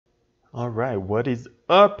All right, what is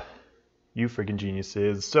up, you freaking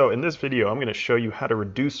geniuses? So in this video, I'm going to show you how to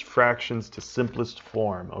reduce fractions to simplest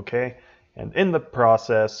form, okay? And in the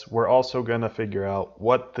process, we're also going to figure out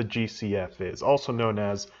what the GCF is, also known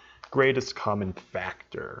as greatest common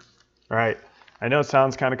factor. All right, I know it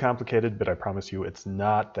sounds kind of complicated, but I promise you it's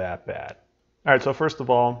not that bad. All right, so first of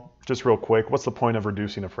all, just real quick, what's the point of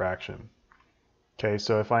reducing a fraction? Okay,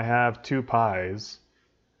 so if I have 2 pi's,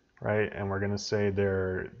 right? And we're going to say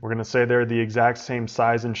they're the exact same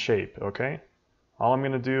size and shape, okay? All I'm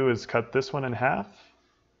going to do is cut this one in half,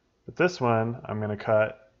 but this one I'm going to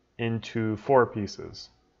cut into 4 pieces.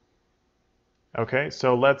 Okay,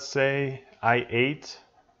 so let's say I ate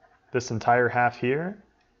this entire half here,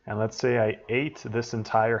 and let's say I ate this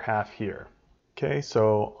entire half here. Okay,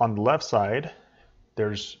 so on the left side,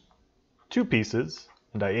 there's 2 pieces,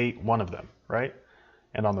 and I ate one of them, right?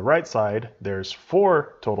 And on the right side, there's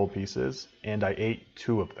 4 total pieces, and I ate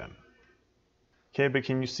 2 of them. Okay, but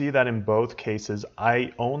can you see that in both cases,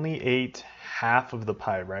 I only ate half of the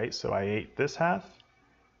pie, right? So I ate this half,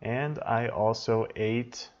 and I also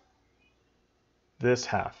ate this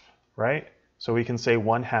half, right? So we can say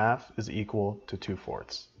 1/2 is equal to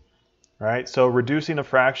 2/4, right? So reducing a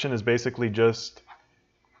fraction is basically just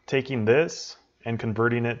taking this and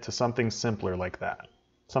converting it to something simpler like that.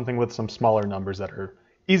 Something with some smaller numbers that are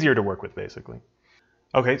easier to work with, basically.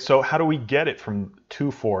 Okay, so how do we get it from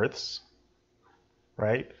 2/4,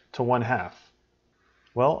 right, to 1/2?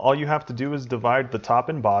 Well, all you have to do is divide the top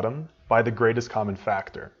and bottom by the greatest common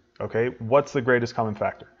factor. Okay, what's the greatest common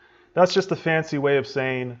factor? That's just a fancy way of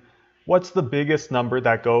saying what's the biggest number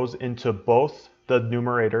that goes into both the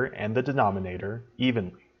numerator and the denominator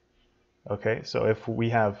evenly. Okay, so if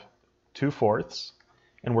we have 2/4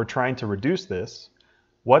 and we're trying to reduce this,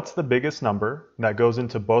 what's the biggest number that goes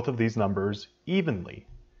into both of these numbers evenly?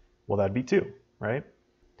 Well, that'd be 2, right?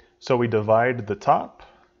 So we divide the top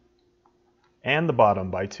and the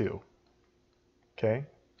bottom by 2. Okay?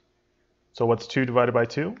 So what's 2 divided by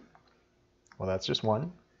 2? Well, that's just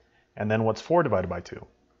 1. And then what's 4 divided by 2?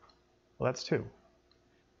 Well, that's 2.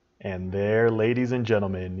 And there, ladies and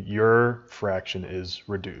gentlemen, your fraction is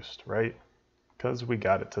reduced, right? Because we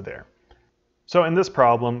got it to there. So in this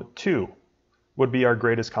problem, 2 would be our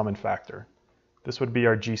greatest common factor. This would be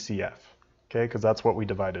our GCF, okay, because that's what we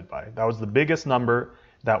divided by. That was the biggest number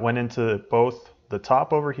that went into both the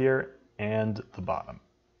top over here and the bottom,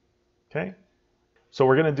 okay? So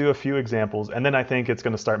we're going to do a few examples, and then I think it's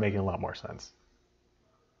going to start making a lot more sense.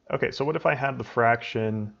 Okay, so what if I had the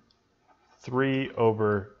fraction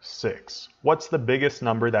 3/6? What's the biggest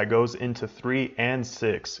number that goes into 3 and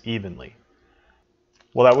 6 evenly?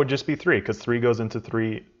 Well, that would just be 3, because 3 goes into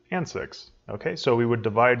 3 and 6. Okay, so we would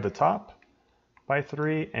divide the top by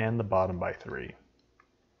 3 and the bottom by 3.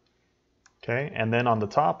 Okay, and then on the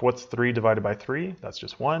top, what's 3 divided by 3? That's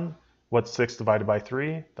just 1. What's 6 divided by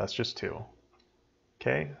 3? That's just 2.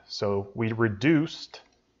 Okay, so we reduced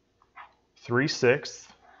 3/6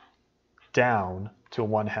 down to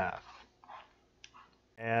 1/2.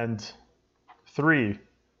 And 3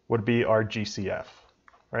 would be our GCF,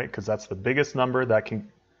 right? Because that's the biggest number that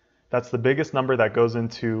goes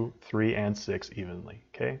into 3 and 6 evenly,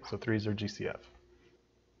 okay? So 3 is our GCF.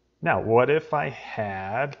 Now, what if I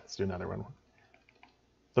had, let's do another one.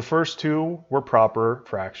 The first 2 were proper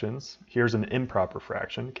fractions. Here's an improper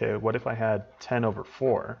fraction, okay? What if I had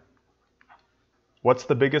 10/4? What's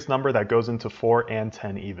the biggest number that goes into 4 and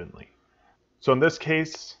 10 evenly? So in this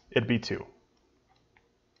case, it'd be 2.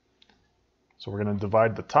 So we're going to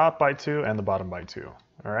divide the top by 2 and the bottom by 2.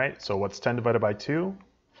 All right, so what's 10 divided by 2?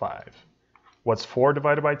 5. What's 4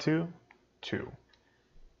 divided by 2? 2.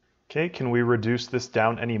 Okay, can we reduce this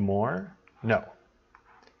down any more? No.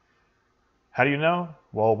 How do you know?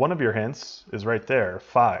 Well, one of your hints is right there,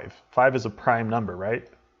 5. 5 is a prime number, right?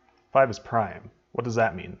 5 is prime. What does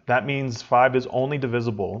that mean? That means 5 is only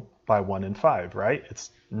divisible by 1 and 5, right?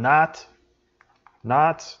 It's not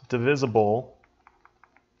divisible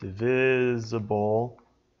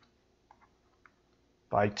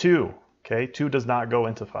by 2. Okay, 2 does not go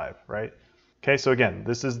into 5, right? Okay, so again,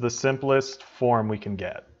 this is the simplest form we can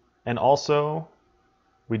get. And also,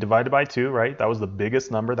 we divided by 2, right? That was the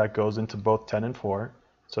biggest number that goes into both 10 and 4.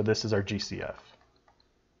 So this is our GCF.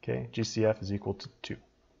 Okay, GCF is equal to 2.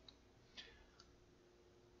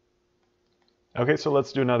 Okay, so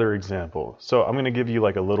let's do another example. So I'm going to give you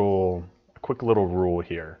like a quick little rule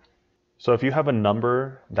here. So if you have a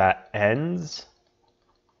number that ends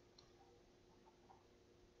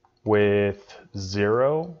with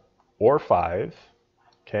 0 or 5,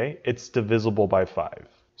 okay, it's divisible by 5.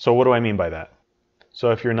 So what do I mean by that?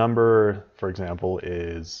 So if your number, for example,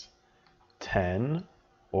 is 10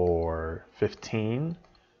 or 15,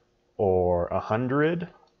 or 100,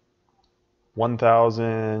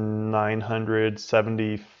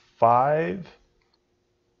 1,975,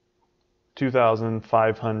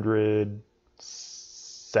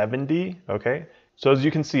 2,570, okay? So as you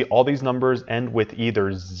can see, all these numbers end with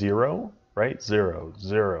either 0, right? 0,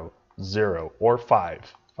 0, 0, or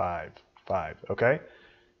 5, 5, 5, okay?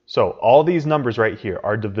 So all these numbers right here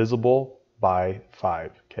are divisible by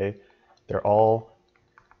 5, okay? They're all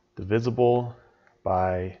divisible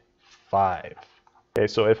by 5. Okay,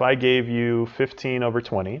 so if I gave you 15 over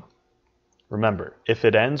 20, remember, if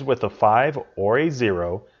it ends with a 5 or a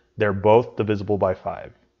 0, they're both divisible by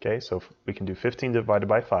 5. Okay, so we can do 15 divided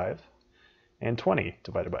by 5 and 20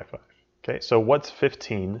 divided by 5. Okay, so what's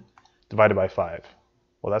 15 divided by 5?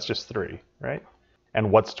 Well, that's just 3, right?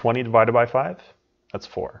 And what's 20 divided by 5? That's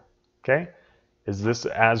 4. Okay, is this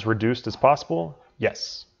as reduced as possible?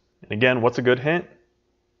 Yes. And again, what's a good hint?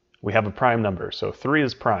 We have a prime number, so 3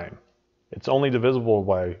 is prime. It's only divisible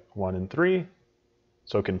by 1 and 3.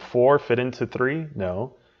 So can 4 fit into 3?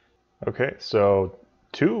 No. Okay, so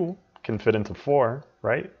 2 can fit into 4,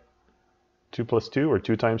 right? 2 plus 2, or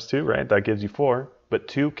 2 times 2, right? That gives you 4. But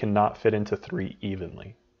 2 cannot fit into 3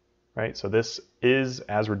 evenly, right? So this is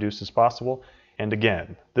as reduced as possible. And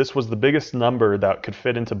again, this was the biggest number that could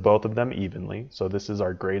fit into both of them evenly. So this is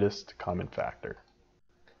our greatest common factor.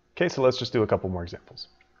 Okay, so let's just do a couple more examples.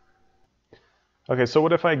 Okay, so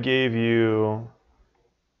what if I gave you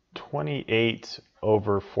 28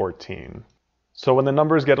 over 14? So when the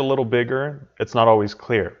numbers get a little bigger, it's not always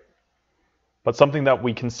clear. But something that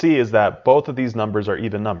we can see is that both of these numbers are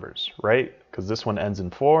even numbers, right? Because this one ends in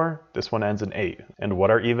 4, this one ends in 8. And what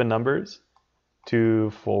are even numbers? 2,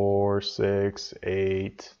 4, 6,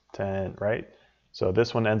 8, 10, right? So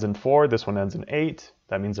this one ends in 4, this one ends in 8.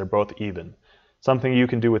 That means they're both even. Something you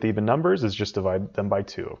can do with even numbers is just divide them by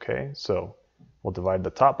 2, okay? So we'll divide the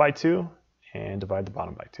top by 2 and divide the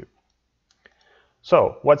bottom by 2.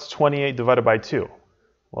 So what's 28 divided by 2?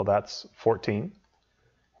 Well, that's 14.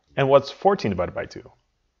 And what's 14 divided by 2?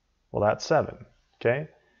 Well, that's 7, okay?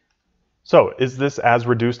 So is this as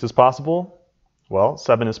reduced as possible? Well,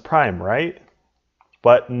 7 is prime, right?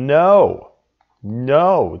 But no,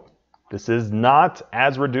 this is not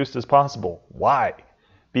as reduced as possible. Why?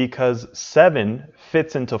 Because 7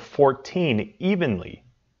 fits into 14 evenly,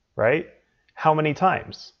 right? How many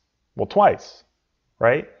times? Well, twice,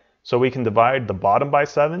 right? So we can divide the bottom by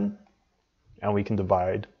 7, and we can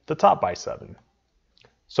divide the top by 7.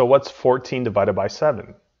 So what's 14 divided by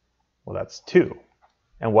 7? Well, that's 2.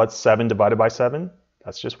 And what's 7 divided by 7?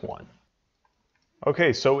 That's just 1.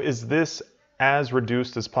 Okay, so is this as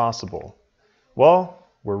reduced as possible? Well,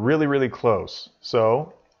 we're really close.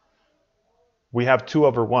 So we have 2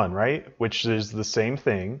 over 1, right? Which is the same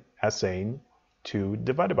thing as saying 2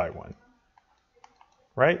 divided by 1,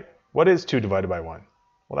 right? What is 2 divided by 1?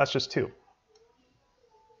 Well, that's just 2.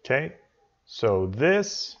 Okay, so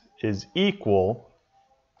this is equal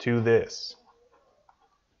to this.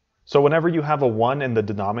 So whenever you have a 1 in the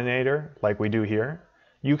denominator, like we do here,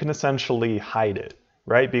 you can essentially hide it,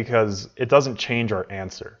 right? Because it doesn't change our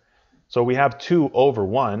answer. So we have 2 over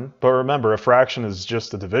 1, but remember, a fraction is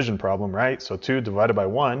just a division problem, right? So 2 divided by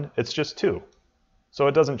 1, it's just 2. So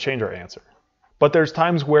it doesn't change our answer. But there's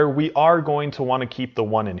times where we are going to want to keep the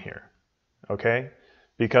 1 in here, okay?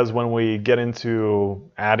 Because when we get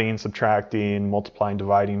into adding, subtracting, multiplying,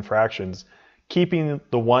 dividing fractions, keeping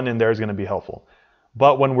the 1 in there is going to be helpful.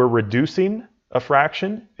 But when we're reducing a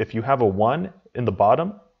fraction, if you have a 1 in the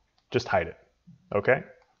bottom, just hide it, okay?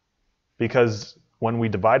 Because when we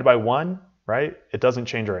divide by 1, right, it doesn't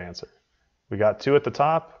change our answer. We got 2 at the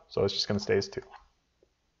top, so it's just going to stay as 2.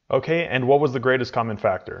 Okay, and what was the greatest common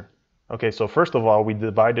factor? Okay, so first of all, we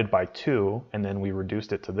divided by 2, and then we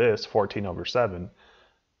reduced it to this, 14 over 7.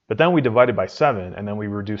 But then we divided by 7, and then we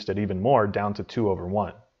reduced it even more down to 2 over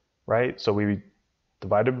 1, right? So we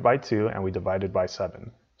divided by 2, and we divided by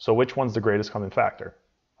 7. So which one's the greatest common factor?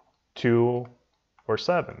 2 or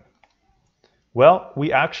 7? Well,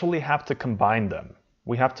 we actually have to combine them.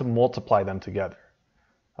 We have to multiply them together.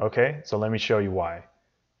 Okay, so let me show you why.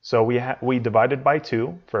 So we divided by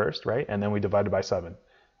 2 first, right? And then we divided by 7.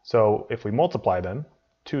 So if we multiply them,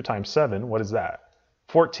 2 times 7, what is that?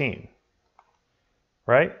 14,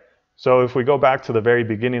 right? So if we go back to the very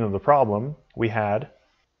beginning of the problem, we had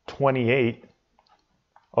 28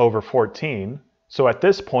 over 14. So at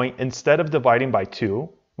this point, instead of dividing by 2,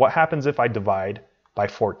 what happens if I divide by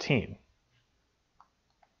 14?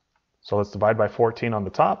 So let's divide by 14 on the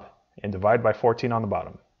top and divide by 14 on the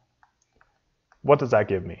bottom. What does that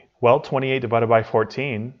give me? Well, 28 divided by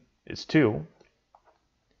 14 is 2.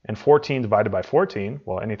 And 14 divided by 14,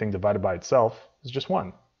 well, anything divided by itself is just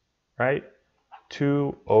 1, right?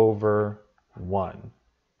 2 over 1,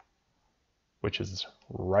 which is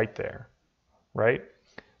right there, right?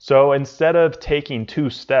 So instead of taking 2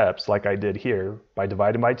 steps like I did here by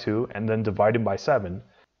dividing by 2 and then dividing by 7,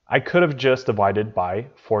 I could have just divided by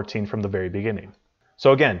 14 from the very beginning.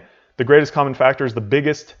 So again, the greatest common factor is the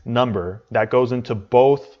biggest number that goes into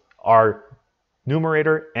both our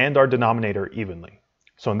numerator and our denominator evenly.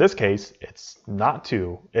 So in this case, it's not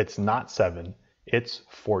 2, it's not 7, it's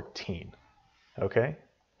 14. Okay?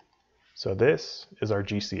 So this is our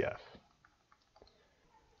GCF.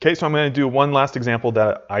 Okay, so I'm going to do one last example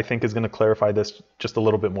that I think is going to clarify this just a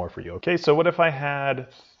little bit more for you. Okay, so what if I had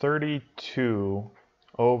 32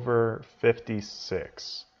 over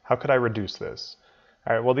 56? How could I reduce this?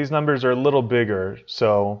 All right, well, these numbers are a little bigger,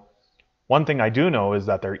 so one thing I do know is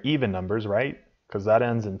that they're even numbers, right? Because that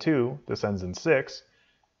ends in 2, this ends in 6.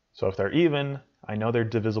 So if they're even, I know they're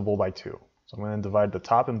divisible by 2. So I'm going to divide the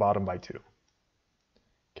top and bottom by 2.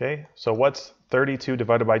 Okay, so what's 32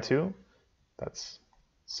 divided by 2? That's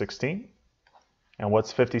 16. And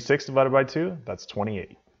what's 56 divided by 2? That's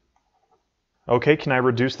 28. Okay, can I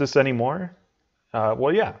reduce this anymore?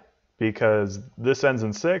 Well, yeah, because this ends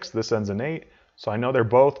in 6, this ends in 8. So I know they're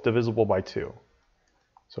both divisible by 2.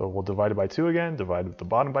 So we'll divide it by 2 again, divide the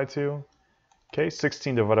bottom by 2. Okay,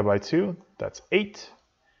 16 divided by 2, that's 8.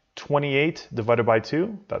 28 divided by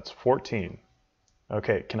 2, that's 14.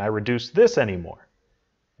 Okay, can I reduce this anymore?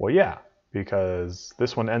 Well, yeah, because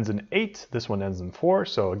this one ends in 8, this one ends in 4,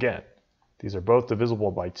 so again, these are both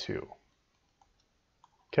divisible by 2.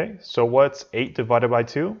 Okay, so what's 8 divided by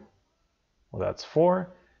 2? Well, that's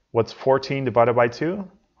 4. What's 14 divided by 2?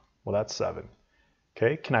 Well, that's 7.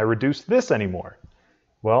 Okay, can I reduce this anymore?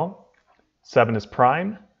 Well, 7 is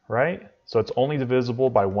prime, right? So it's only divisible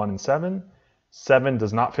by 1 and 7. 7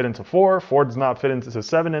 does not fit into 4. 4 does not fit into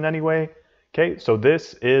 7 in any way. Okay, so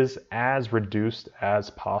this is as reduced as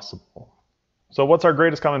possible. So what's our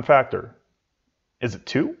greatest common factor? Is it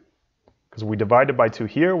 2? Because we divided by 2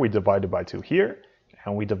 here, we divided by 2 here,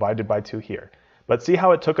 and we divided by 2 here. But see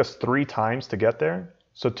how it took us 3 times to get there?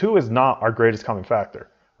 So 2 is not our greatest common factor.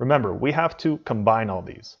 Remember, we have to combine all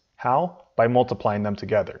these. How? By multiplying them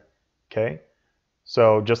together. Okay?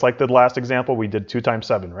 So just like the last example, we did 2 times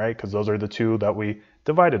 7, right? Because those are the 2 that we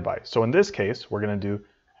divided by. So in this case, we're going to do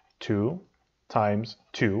 2 times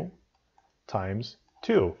 2 times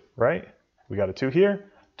 2, right? We got a 2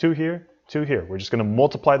 here, 2 here, 2 here. We're just going to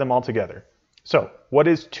multiply them all together. So what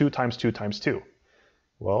is 2 times 2 times 2?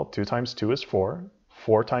 Well, 2 times 2 is 4.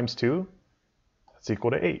 4 times 2, that's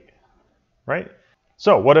equal to 8, right?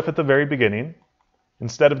 So what if at the very beginning,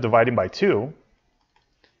 instead of dividing by 2,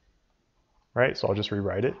 right, so I'll just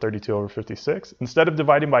rewrite it, 32 over 56. Instead of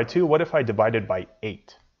dividing by 2, what if I divided by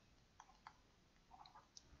 8?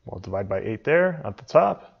 We'll divide by 8 there at the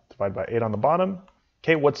top, divide by 8 on the bottom.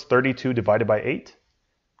 Okay, what's 32 divided by 8?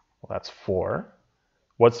 Well, that's 4.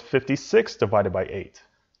 What's 56 divided by 8?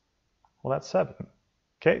 Well, that's 7.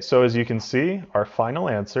 Okay, so as you can see, our final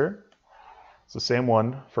answer is the same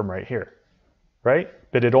one from right here, right?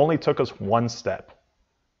 But it only took us 1 step,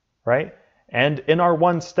 right? And in our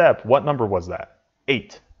 1 step, what number was that?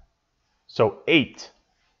 8. So 8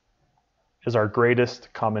 is our greatest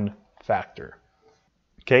common factor.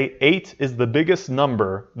 Okay, 8 is the biggest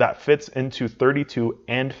number that fits into 32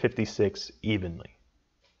 and 56 evenly.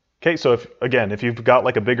 Okay, so if you've got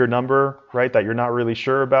like a bigger number, right, that you're not really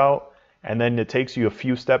sure about, and then it takes you a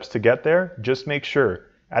few steps to get there, just make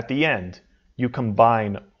sure at the end you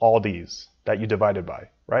combine all these that you divided by,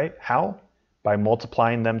 right? How? By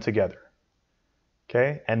multiplying them together.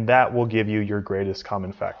 Okay, and that will give you your greatest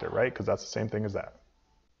common factor, right? Because that's the same thing as that.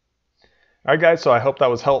 All right, guys, so I hope that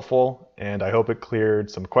was helpful, and I hope it cleared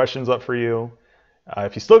some questions up for you.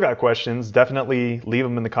 If you still got questions, definitely leave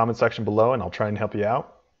them in the comment section below, and I'll try and help you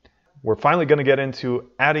out. We're finally going to get into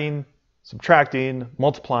adding, subtracting,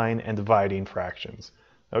 multiplying, and dividing fractions.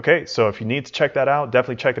 Okay, so if you need to check that out,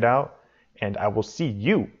 definitely check it out, and I will see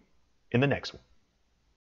you in the next one.